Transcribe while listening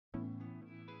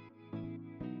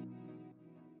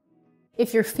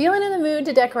If you're feeling in the mood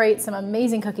to decorate some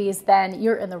amazing cookies, then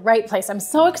you're in the right place. I'm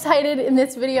so excited. In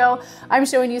this video, I'm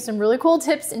showing you some really cool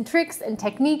tips and tricks and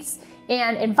techniques,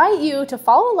 and invite you to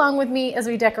follow along with me as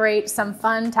we decorate some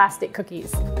fun-tastic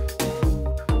cookies.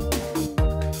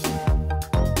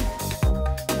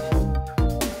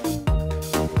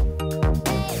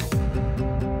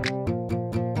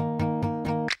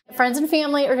 Friends and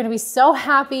family are gonna be so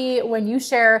happy when you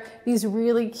share these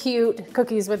really cute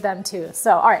cookies with them too.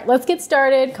 So, all right, let's get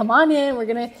started. Come on in, we're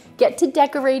gonna get to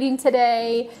decorating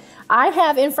today. I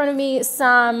have in front of me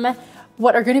some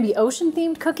what are gonna be ocean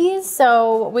themed cookies.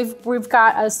 So we've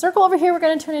got a circle over here we're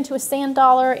gonna turn into a sand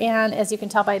dollar, and as you can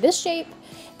tell by this shape,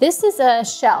 this is a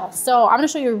shell. So I'm gonna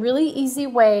show you a really easy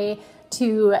way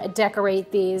to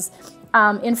decorate these.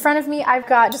 In front of me, I've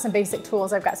got just some basic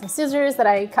tools. I've got some scissors that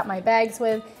I cut my bags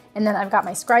with, and then I've got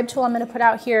my scribe tool I'm gonna put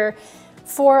out here.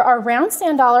 For our round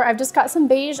sand dollar, I've just got some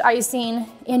beige icing,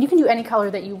 and you can do any color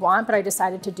that you want, but I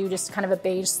decided to do just kind of a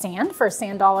beige sand for a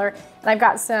sand dollar. And I've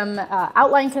got some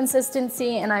outline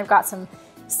consistency, and I've got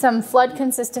some flood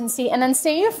consistency. And then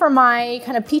same for my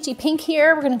kind of peachy pink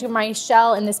here. We're gonna do my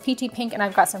shell in this peachy pink, and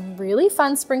I've got some really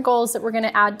fun sprinkles that we're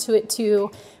gonna add to it too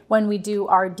when we do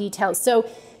our details. So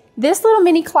this little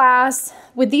mini class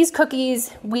with these cookies,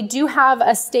 we do have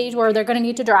a stage where they're gonna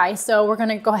need to dry. So we're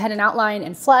gonna go ahead and outline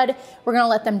and flood. We're gonna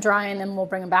let them dry, and then we'll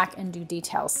bring them back and do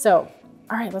details. So,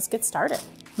 all right, let's get started.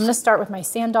 I'm gonna start with my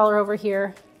sand dollar over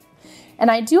here. And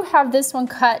I do have this one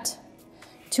cut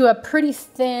to a pretty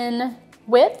thin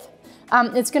width.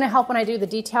 It's gonna help when I do the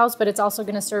details, but it's also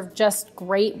gonna serve just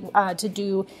great to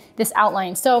do this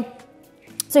outline. So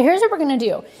here's what we're gonna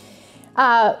do.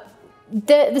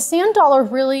 The sand dollar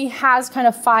really has kind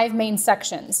of 5 main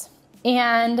sections.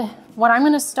 And what I'm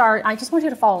gonna start, I just want you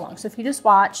to follow along. So if you just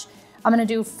watch, I'm gonna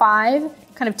do 5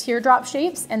 kind of teardrop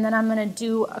shapes, and then I'm gonna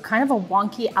do a kind of a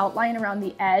wonky outline around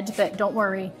the edge, but don't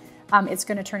worry, it's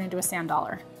gonna turn into a sand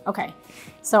dollar. Okay,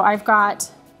 so I've got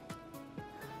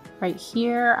right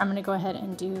here, I'm gonna go ahead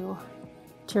and do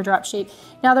teardrop shape.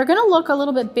 Now they're gonna look a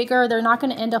little bit bigger. They're not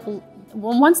gonna end up,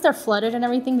 once they're flooded and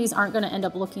everything, these aren't gonna end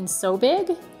up looking so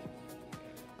big.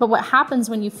 But what happens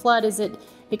when you flood is it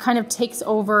kind of takes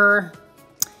over,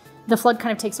 the flood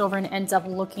kind of takes over and ends up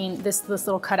looking, this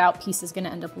little cutout piece is gonna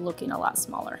end up looking a lot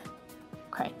smaller.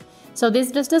 Okay, so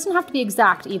this doesn't have to be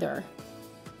exact either.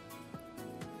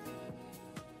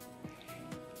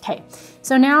 Okay,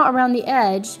 so now around the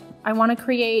edge, I wanna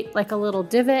create like a little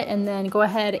divot, and then go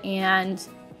ahead and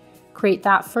create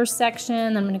that first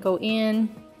section. Then I'm gonna go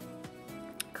in,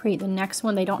 create the next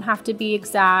one. They don't have to be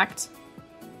exact.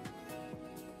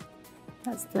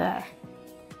 That's the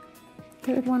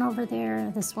third one over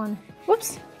there, this one,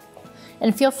 whoops.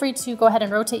 And feel free to go ahead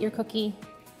and rotate your cookie.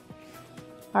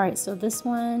 All right, so this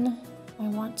one, I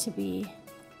want to be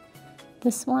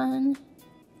this one,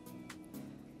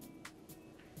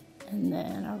 and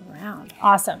then around.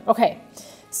 Awesome, okay.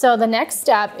 So the next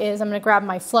step is I'm gonna grab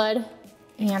my flood,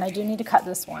 and I do need to cut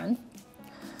this one.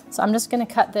 So I'm just gonna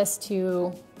cut this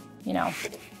to, you know,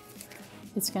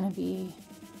 it's gonna be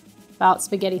about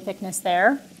spaghetti thickness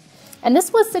there. And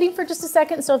this was sitting for just a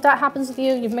second, so if that happens with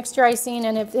you, you've mixed your icing,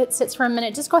 and if it sits for a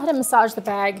minute, just go ahead and massage the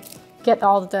bag, get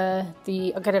all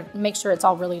gotta make sure it's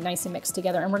all really nice and mixed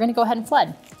together, and we're gonna go ahead and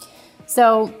flood.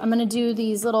 So I'm gonna do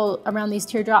these little, around these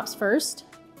teardrops first.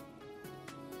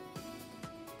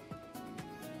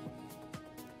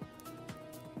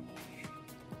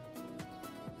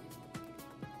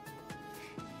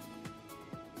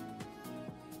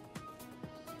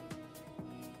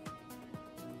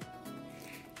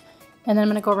 And then I'm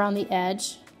gonna go around the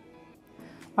edge.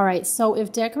 All right, so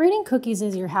if decorating cookies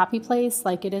is your happy place,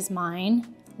 like it is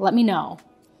mine, let me know.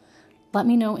 Let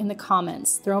me know in the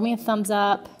comments. Throw me a thumbs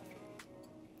up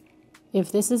if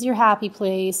this is your happy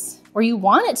place, or you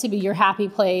want it to be your happy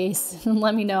place,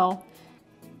 let me know.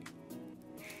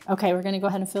 Okay, we're gonna go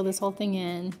ahead and fill this whole thing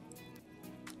in.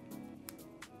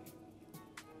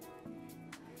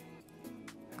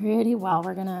 Pretty well.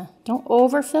 Don't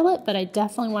overfill it, but I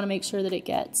definitely wanna make sure that it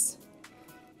gets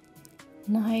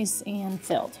nice and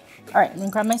filled. All right, I'm gonna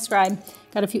grab my scribe.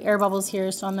 Got a few air bubbles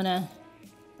here, so I'm gonna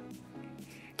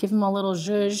give them a little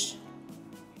zhuzh.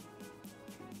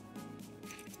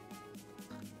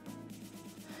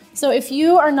 So if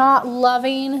you are not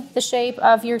loving the shape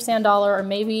of your sand dollar, or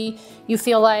maybe you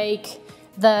feel like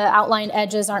the outlined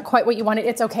edges aren't quite what you wanted,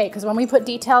 it's okay, because when we put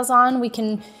details on, we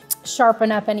can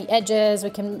sharpen up any edges, we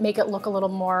can make it look a little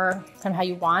more kind of how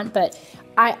you want. But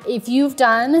if you've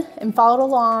done and followed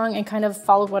along and kind of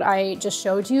followed what I just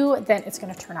showed you, then it's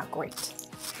gonna turn out great.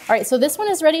 All right, so this one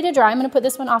is ready to dry. I'm gonna put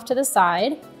this one off to the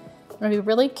side. gonna be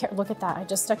really careful. Look at that, I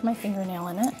just stuck my fingernail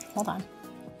in it. Hold on.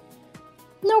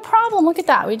 No problem, look at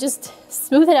that. We just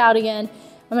smooth it out again.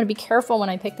 I'm gonna be careful when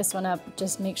I pick this one up.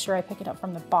 Just make sure I pick it up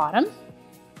from the bottom.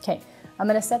 Okay, I'm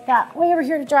gonna set that way over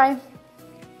here to dry.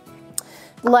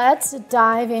 Let's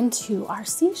dive into our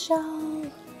seashell.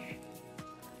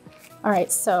 All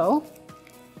right, so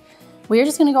we're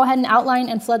just gonna go ahead and outline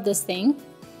and flood this thing.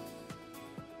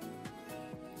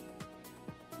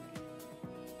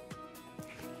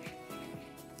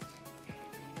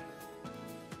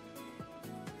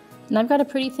 And I've got a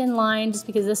pretty thin line just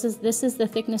because this is the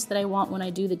thickness that I want when I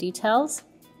do the details.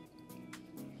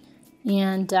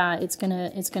 And it's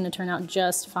gonna turn out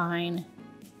just fine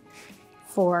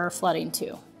for flooding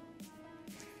too.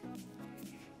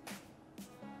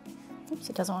 Oops,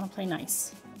 it doesn't want to play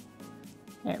nice.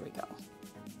 There we go.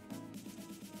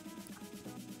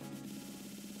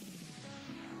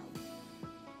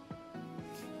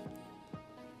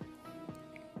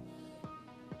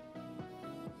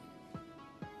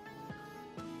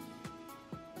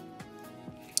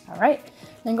 All right,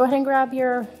 then go ahead and grab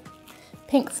your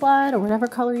pink flood or whatever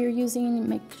color you're using.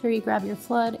 Make sure you grab your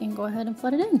flood and go ahead and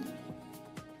flood it in.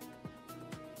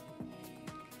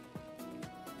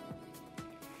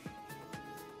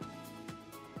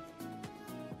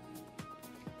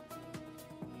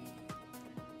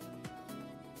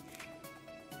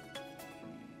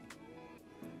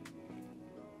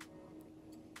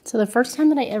 So the first time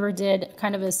that I ever did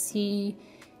kind of a sea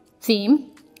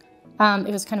theme,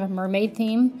 it was kind of a mermaid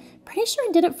theme. Pretty sure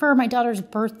I did it for my daughter's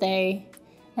birthday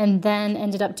and then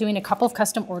ended up doing a couple of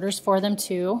custom orders for them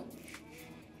too.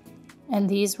 And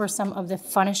these were some of the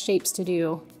funnest shapes to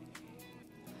do.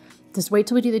 Just wait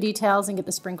till we do the details and get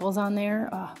the sprinkles on there.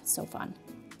 Oh, it's so fun.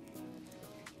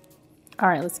 All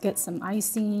right, let's get some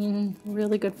icing,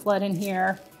 really good flood in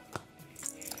here.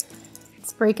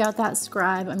 Let's break out that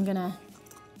scribe. I'm gonna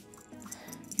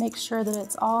make sure that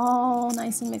it's all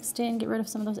nice and mixed in. Get rid of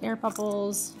some of those air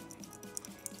bubbles.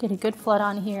 Get a good flood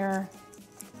on here.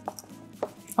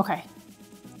 Okay.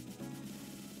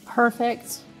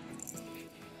 Perfect.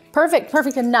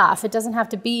 Perfect enough. It doesn't have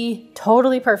to be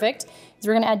totally perfect because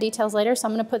we're gonna add details later. So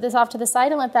I'm gonna put this off to the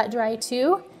side and let that dry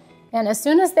too. And as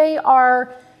soon as they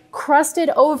are crusted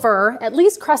over, at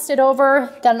least crusted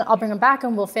over, then I'll bring them back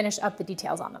and we'll finish up the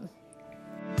details on them.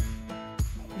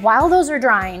 While those are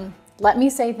drying, let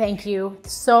me say thank you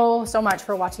so much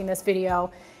for watching this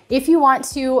video. If you want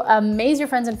to amaze your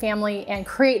friends and family and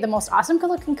create the most awesome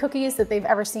looking cookies that they've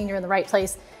ever seen, you're in the right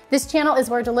place. This channel is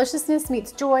where deliciousness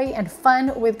meets joy and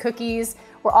fun with cookies.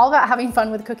 We're all about having fun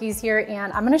with cookies here,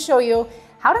 and I'm gonna show you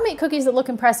how to make cookies that look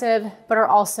impressive but are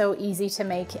also easy to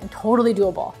make and totally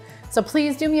doable. So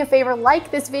please do me a favor, like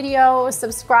this video,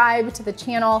 subscribe to the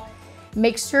channel,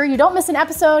 make sure you don't miss an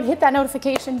episode, hit that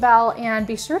notification bell, and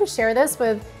be sure to share this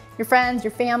with your friends,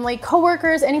 your family,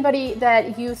 coworkers, anybody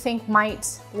that you think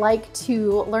might like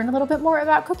to learn a little bit more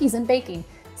about cookies and baking.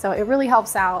 So it really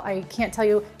helps out. I can't tell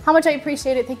you how much I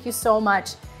appreciate it. Thank you so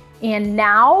much. And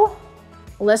now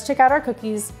let's check out our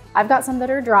cookies. I've got some that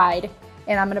are dried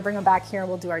and I'm gonna bring them back here and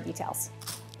we'll do our details.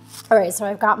 All right, so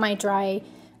I've got my dry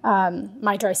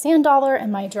sand dollar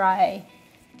and my dry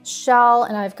shell,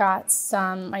 and I've got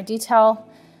some, my detail,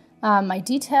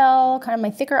 kind of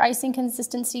my thicker icing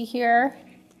consistency here.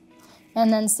 And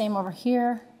then same over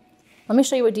here. Let me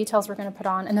show you what details we're gonna put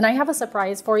on. And then I have a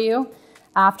surprise for you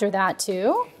after that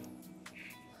too.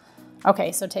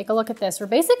 Okay, so take a look at this. We're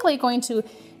basically going to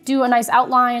do a nice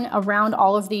outline around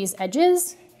all of these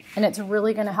edges, and it's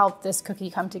really gonna help this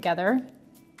cookie come together.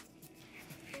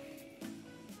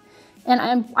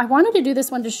 And I wanted to do this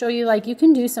one to show you, like, you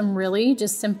can do some really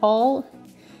just simple,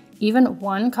 even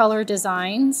one color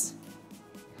designs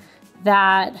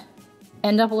that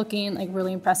end up looking like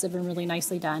really impressive and really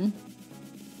nicely done.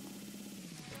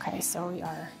 Okay, so we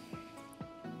are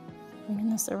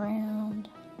bringing this around.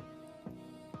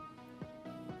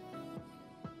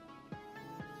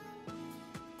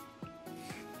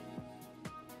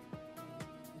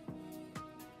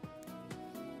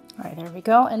 All right, there we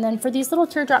go. And then for these little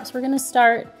teardrops, we're gonna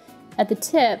start at the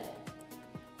tip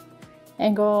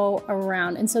and go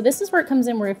around. And so this is where it comes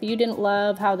in, where if you didn't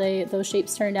love how those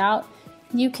shapes turned out,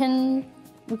 we kind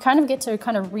of get to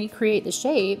kind of recreate the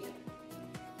shape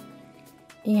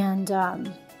and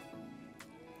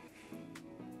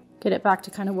get it back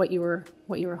to kind of what you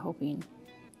were hoping.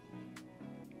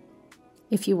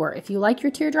 If you like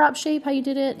your teardrop shape, how you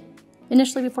did it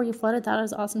initially before you flooded, that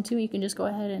was awesome too. You can just go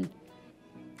ahead and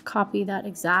copy that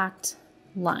exact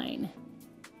line.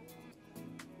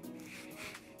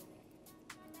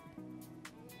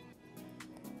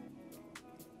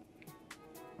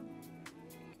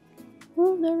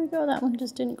 Ooh, there we go. That one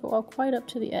just didn't go up quite up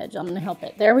to the edge. I'm gonna help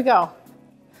it. There we go.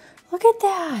 Look at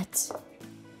that.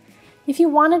 If you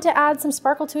wanted to add some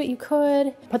sparkle to it, you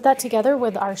could. Put that together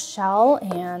with our shell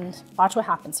and watch what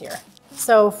happens here.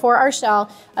 So for our shell,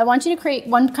 I want you to create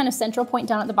one kind of central point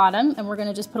down at the bottom, and we're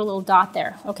gonna just put a little dot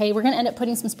there, okay? We're gonna end up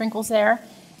putting some sprinkles there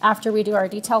after we do our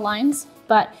detail lines,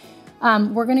 but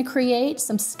we're gonna create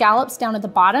some scallops down at the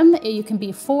bottom. You can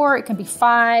be 4, it can be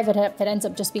 5. If it ends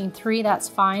up just being 3, that's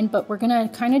fine, but we're gonna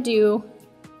kind of do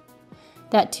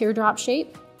that teardrop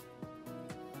shape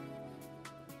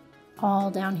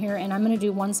all down here, and I'm gonna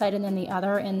do one side and then the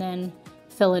other and then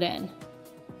fill it in.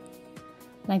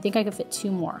 And I think I could fit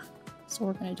 2 more. So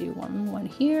we're gonna do one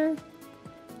here.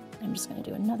 I'm just gonna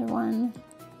do another one.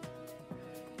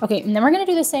 Okay, and then we're gonna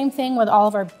do the same thing with all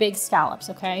of our big scallops,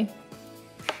 okay?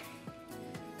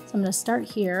 So I'm gonna start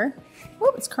here.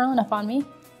 Oh, it's curling up on me.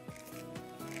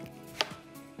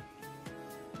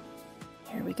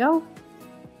 Here we go.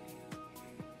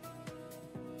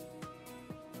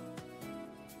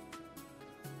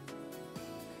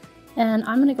 And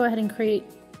I'm gonna go ahead and create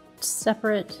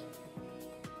separate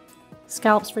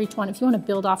scallops for each one. If you wanna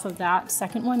build off of that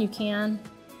second one, you can,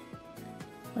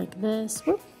 like this.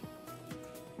 Whoop.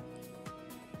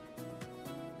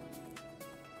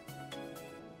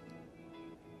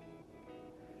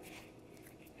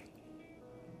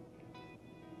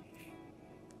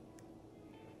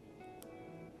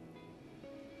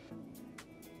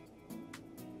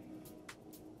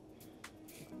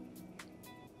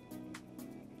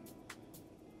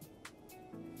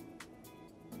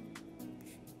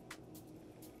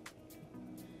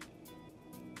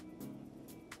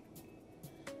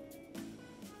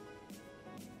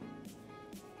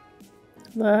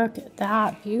 Look at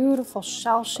that beautiful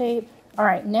shell shape. All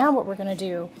right, now what we're gonna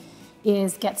do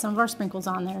is get some of our sprinkles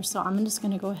on there. So I'm just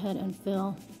gonna go ahead and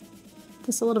fill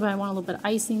this a little bit. I want a little bit of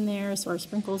icing there so our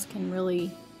sprinkles can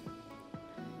really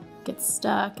get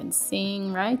stuck and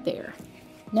sing right there.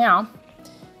 Now,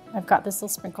 I've got this little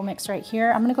sprinkle mix right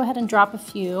here. I'm gonna go ahead and drop a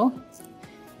few.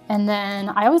 And then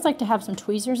I always like to have some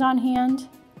tweezers on hand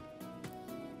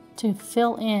to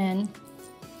fill in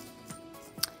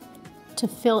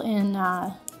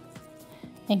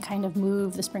and kind of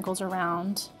move the sprinkles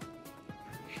around.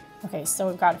 Okay, so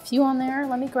we've got a few on there.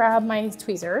 Let me grab my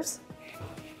tweezers.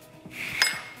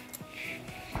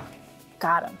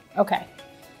 Got them, okay.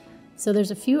 So there's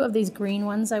a few of these green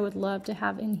ones I would love to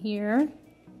have in here.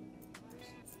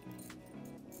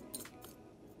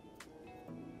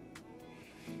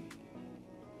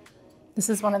 This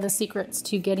is one of the secrets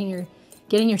to getting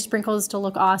your sprinkles to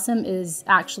look awesome, is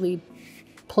actually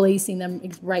placing them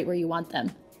right where you want them.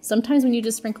 Sometimes when you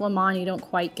just sprinkle them on, you don't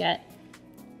quite get,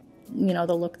 you know,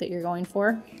 the look that you're going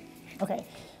for. Okay,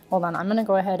 hold on. I'm gonna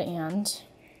go ahead and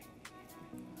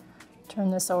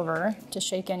turn this over to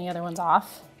shake any other ones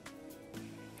off.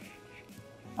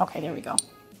 Okay, there we go.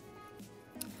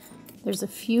 There's a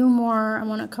few more. I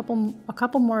want a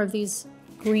couple more of these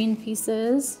green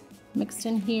pieces mixed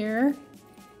in here.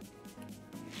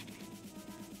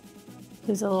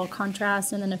 Gives a little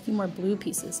contrast, and then a few more blue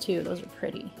pieces too. Those are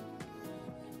pretty.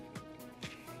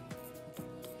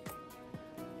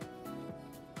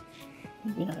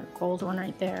 Maybe another gold one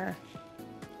right there.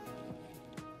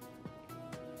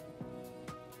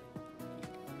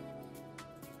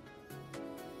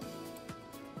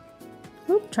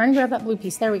 Oop, trying to grab that blue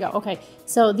piece. There we go. Okay,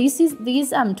 so these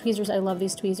tweezers, I love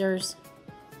these tweezers.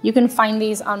 You can find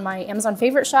these on my Amazon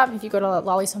favorite shop. If you go to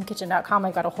lollysHomeKitchen.com,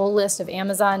 I've got a whole list of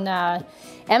Amazon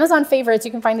favorites.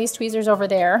 You can find these tweezers over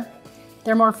there.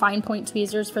 They're more fine point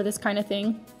tweezers for this kind of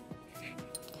thing.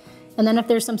 And then if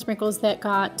there's some sprinkles that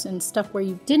got and stuff where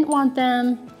you didn't want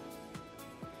them,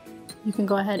 you can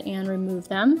go ahead and remove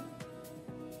them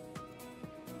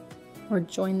or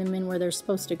join them in where they're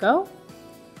supposed to go.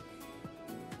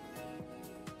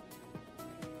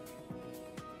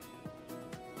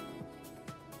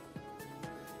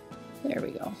 There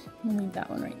we go. I'll leave that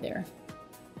one right there.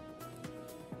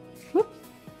 Whoop.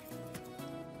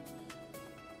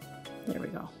 There we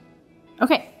go.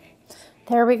 Okay.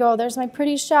 There we go. There's my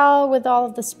pretty shell with all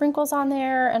of the sprinkles on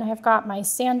there, and I've got my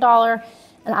sand dollar,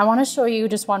 and I want to show you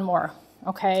just one more,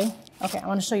 okay? Okay, I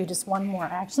want to show you just one more. I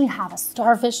actually have a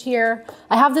starfish here.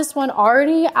 I have this one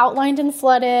already outlined and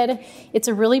flooded. It's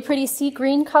a really pretty sea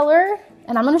green color,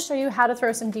 and I'm going to show you how to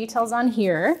throw some details on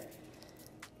here.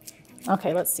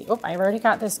 Okay, let's see. Oh, I've already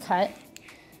got this cut.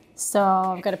 So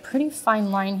I've got a pretty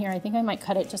fine line here. I think I might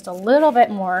cut it just a little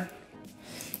bit more.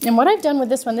 And what I've done with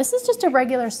this one, this is just a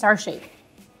regular star shape.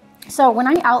 So when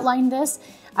I outlined this,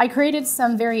 I created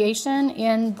some variation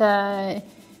in the,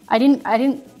 I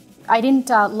didn't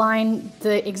line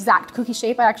the exact cookie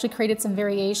shape. I actually created some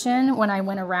variation when I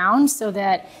went around so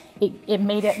that it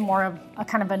made it more of a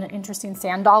kind of an interesting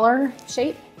sand dollar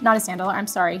shape. Not a sand dollar, I'm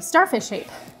sorry, starfish shape.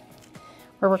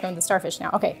 We're working with the starfish now.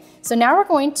 Okay, so now we're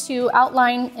going to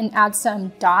outline and add some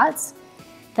dots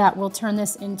that will turn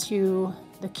this into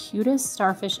the cutest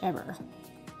starfish ever.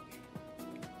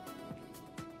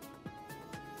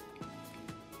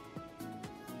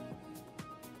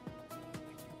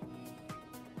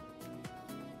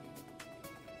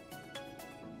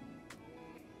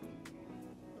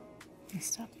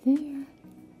 Stop there.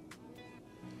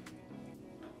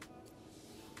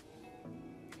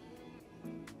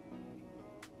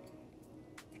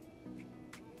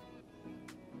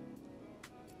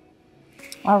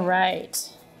 All right.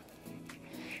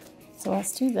 So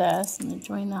let's do this. I'm going to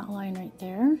join that line right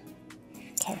there.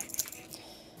 Okay.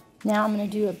 Now I'm going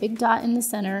to do a big dot in the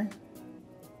center.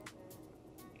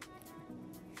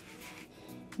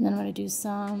 And then I'm going to do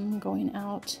some going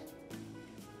out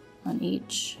on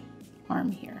each arm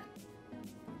here.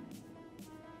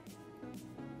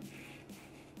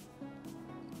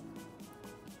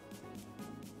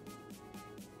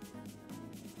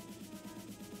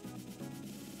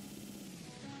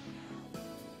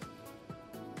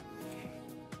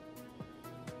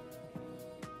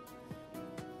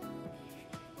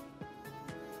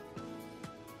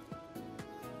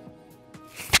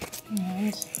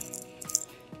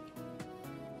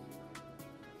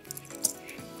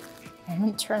 And I'm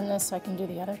going to turn this so I can do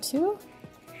the other two.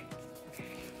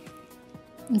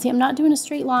 And see, I'm not doing a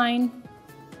straight line.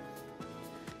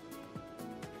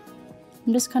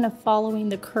 I'm just kind of following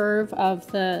the curve of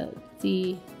the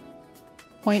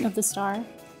point of the star.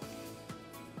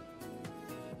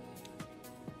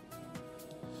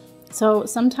 So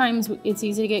sometimes it's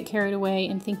easy to get carried away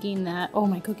in thinking that, oh,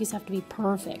 my cookies have to be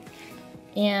perfect.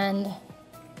 And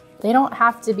they don't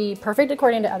have to be perfect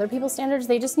according to other people's standards.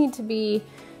 They just need to be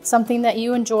something that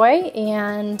you enjoy,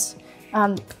 and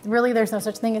really there's no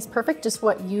such thing as perfect, just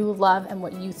what you love and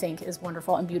what you think is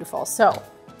wonderful and beautiful. So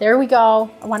there we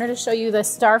go. I wanted to show you the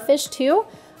starfish too,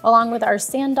 along with our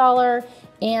sand dollar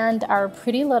and our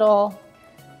pretty little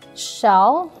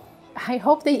shell. I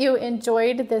hope that you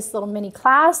enjoyed this little mini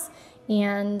class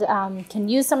and can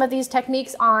use some of these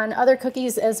techniques on other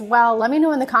cookies as well. Let me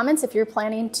know in the comments if you're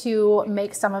planning to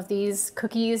make some of these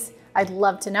cookies. I'd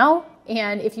love to know.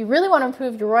 And if you really want to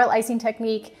improve your royal icing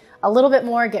technique a little bit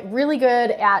more, get really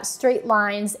good at straight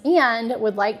lines, and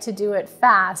would like to do it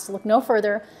fast, look no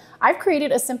further. I've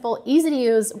created a simple, easy to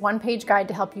use one-page guide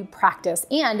to help you practice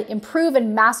and improve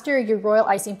and master your royal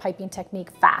icing piping technique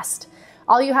fast.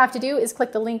 All you have to do is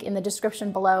click the link in the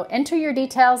description below, enter your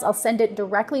details, I'll send it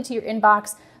directly to your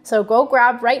inbox. So go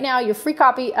grab right now your free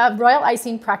copy of Royal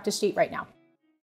Icing Practice Sheet right now.